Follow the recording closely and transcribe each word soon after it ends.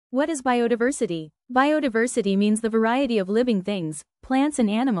What is biodiversity? Biodiversity means the variety of living things, plants and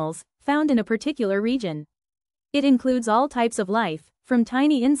animals, found in a particular region. It includes all types of life, from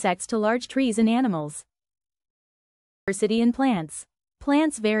tiny insects to large trees and animals. Diversity in plants.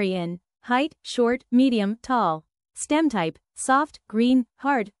 Plants vary in height, short, medium, tall. Stem type, soft, green,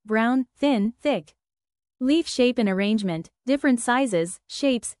 hard, brown, thin, thick. Leaf shape and arrangement, different sizes,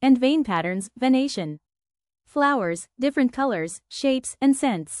 shapes, and vein patterns, venation. Flowers, different colors, shapes, and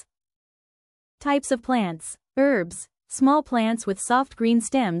scents. Types of plants. Herbs, small plants with soft green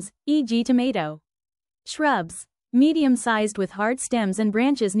stems, e.g. tomato. Shrubs, medium-sized with hard stems and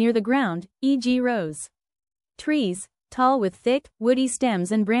branches near the ground, e.g. rose. Trees, tall with thick, woody stems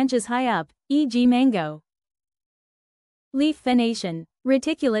and branches high up, e.g. mango. Leaf venation,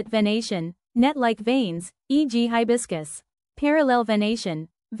 reticulate venation, net-like veins, e.g. hibiscus. Parallel venation,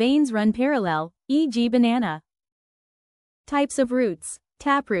 veins run parallel, e.g. banana. Types of roots.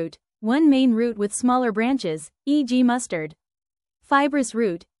 Taproot, one main root with smaller branches, e.g. mustard. Fibrous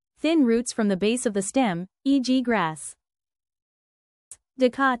root, thin roots from the base of the stem, e.g. grass.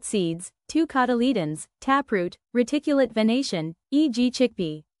 Dicot seeds, two cotyledons, taproot, reticulate venation, e.g.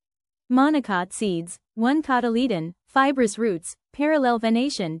 chickpea. Monocot seeds, one cotyledon, fibrous roots, parallel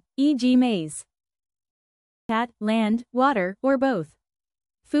venation, e.g. maize. Land, water, or both.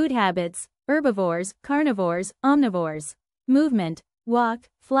 Food habits, herbivores, carnivores, omnivores. Movement, walk,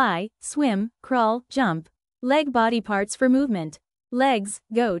 fly, swim, crawl, jump. Leg body parts for movement. Legs,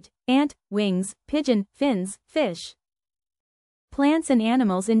 goat, ant, wings, pigeon, fins, fish. Plants and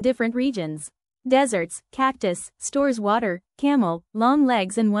animals in different regions. Deserts, cactus, stores water, camel, long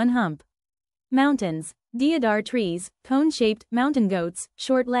legs and one hump. Mountains, deodar trees, cone-shaped, mountain goats,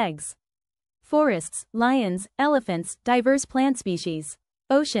 short legs. Forests, lions, elephants, diverse plant species.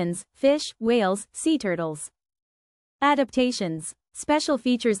 Oceans, fish, whales, sea turtles. Adaptations, special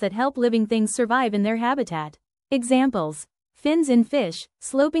features that help living things survive in their habitat. Examples: fins in fish,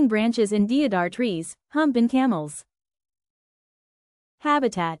 sloping branches in deodar trees, hump in camels.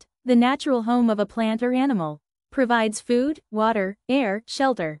 Habitat, the natural home of a plant or animal. Provides food, water, air,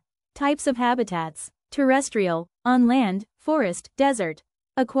 shelter. Types of habitats: terrestrial, on land, forest, desert.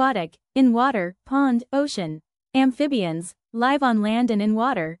 Aquatic, in water, pond, ocean. Amphibians, live on land and in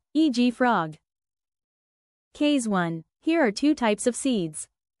water, e.g. frog. Case 1. Here are two types of seeds.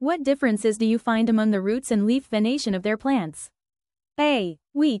 What differences do you find among the roots and leaf venation of their plants? A.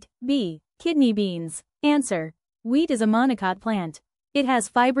 Wheat. B. Kidney beans. Answer. Wheat is a monocot plant. It has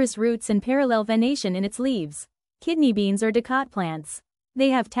fibrous roots and parallel venation in its leaves. Kidney beans are dicot plants.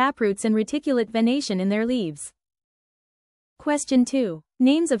 They have taproots and reticulate venation in their leaves. Question 2.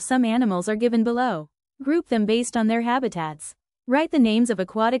 Names of some animals are given below. Group them based on their habitats. Write the names of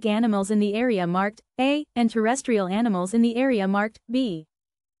aquatic animals in the area marked A and terrestrial animals in the area marked B.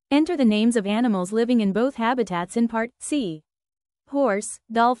 Enter the names of animals living in both habitats in part C. Horse,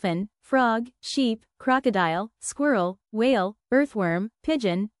 dolphin, frog, sheep, crocodile, squirrel, whale, earthworm,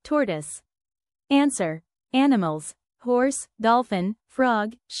 pigeon, tortoise. Answer. Animals: horse, dolphin,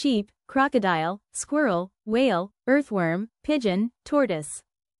 frog, sheep, crocodile, squirrel, whale, earthworm, pigeon, tortoise.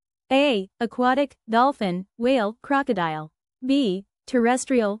 A. Aquatic, dolphin, whale, crocodile. B.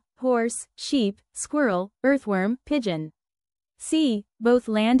 Terrestrial, horse, sheep, squirrel, earthworm, pigeon. C. Both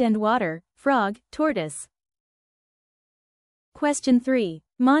land and water, frog, tortoise. Question 3.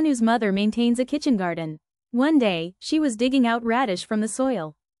 Manu's mother maintains a kitchen garden. One day, she was digging out radish from the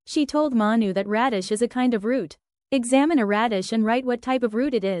soil. She told Manu that radish is a kind of root. Examine a radish and write what type of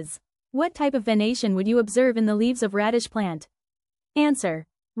root it is. What type of venation would you observe in the leaves of radish plant? Answer.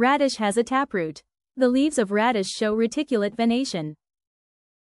 Radish has a taproot. The leaves of radish show reticulate venation.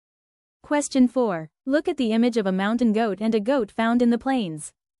 Question 4. Look at the image of a mountain goat and a goat found in the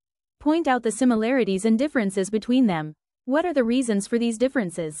plains. Point out the similarities and differences between them. What are the reasons for these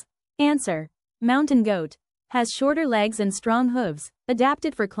differences? Answer. Mountain goat has shorter legs and strong hooves,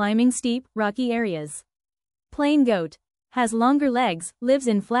 adapted for climbing steep, rocky areas. Plain goat has longer legs, lives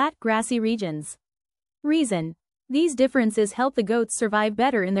in flat, grassy regions. Reason. These differences help the goats survive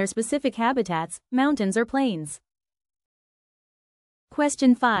better in their specific habitats, mountains or plains.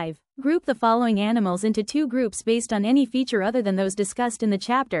 Question 5. Group the following animals into two groups based on any feature other than those discussed in the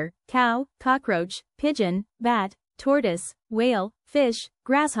chapter: cow, cockroach, pigeon, bat, tortoise, whale, fish,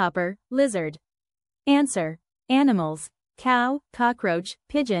 grasshopper, lizard. Answer. Animals: cow, cockroach,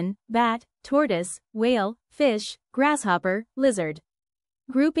 pigeon, bat, tortoise, whale, fish, grasshopper, lizard.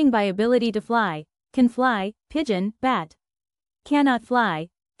 Grouping by ability to fly. Can fly, pigeon, bat. Cannot fly,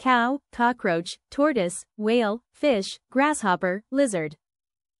 cow, cockroach, tortoise, whale, fish, grasshopper, lizard.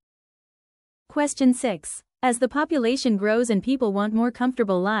 Question 6. As the population grows and people want more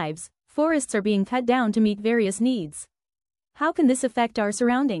comfortable lives, forests are being cut down to meet various needs. How can this affect our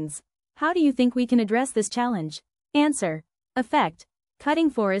surroundings? How do you think we can address this challenge? Answer. Effect. Cutting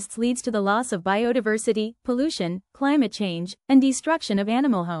forests leads to the loss of biodiversity, pollution, climate change, and destruction of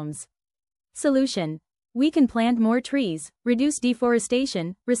animal homes. Solution. We can plant more trees, reduce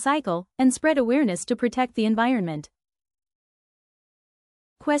deforestation, recycle, and spread awareness to protect the environment.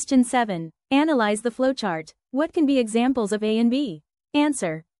 Question 7. Analyze the flowchart. What can be examples of A and B?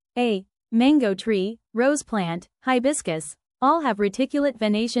 Answer. A. Mango tree, rose plant, hibiscus, all have reticulate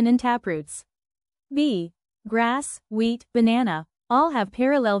venation and taproots. B. Grass, wheat, banana, all have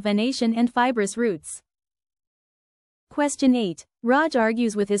parallel venation and fibrous roots. Question 8. Raj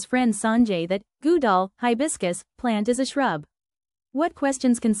argues with his friend Sanjay that Gudal, hibiscus, plant is a shrub. What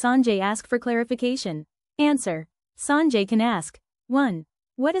questions can Sanjay ask for clarification? Answer. Sanjay can ask 1.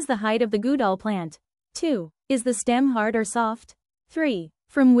 What is the height of the Gudal plant? 2. Is the stem hard or soft? 3.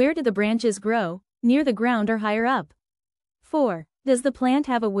 From where do the branches grow, near the ground or higher up? 4. Does the plant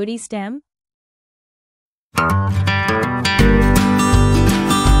have a woody stem?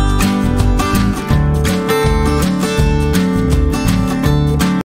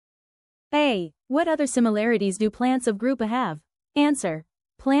 A. What other similarities do plants of group A have? Answer.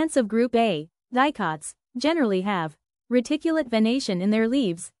 Plants of group A, dicots, generally have reticulate venation in their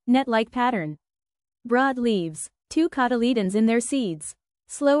leaves, net-like pattern. Broad leaves, 2 cotyledons in their seeds.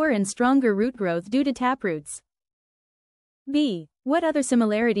 Slower and stronger root growth due to taproots. B. What other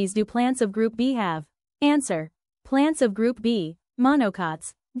similarities do plants of group B have? Answer. Plants of group B,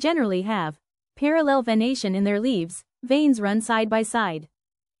 monocots, generally have parallel venation in their leaves, veins run side by side.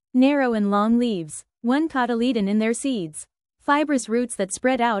 Narrow and long leaves, 1 cotyledon in their seeds. Fibrous roots that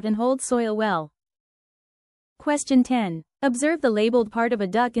spread out and hold soil well. Question 10. Observe the labeled part of a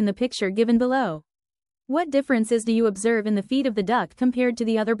duck in the picture given below. What differences do you observe in the feet of the duck compared to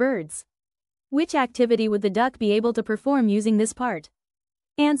the other birds? Which activity would the duck be able to perform using this part?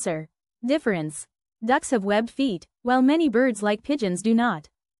 Answer. Difference. Ducks have webbed feet, while many birds like pigeons do not.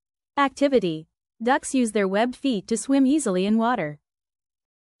 Activity. Ducks use their webbed feet to swim easily in water.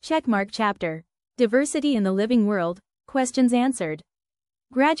 Checkmark chapter. Diversity in the living world, questions answered.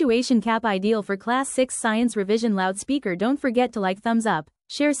 Graduation cap ideal for Class 6 Science Revision loudspeaker. Don't forget to like, thumbs up,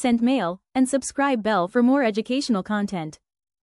 share, send mail, and subscribe bell for more educational content.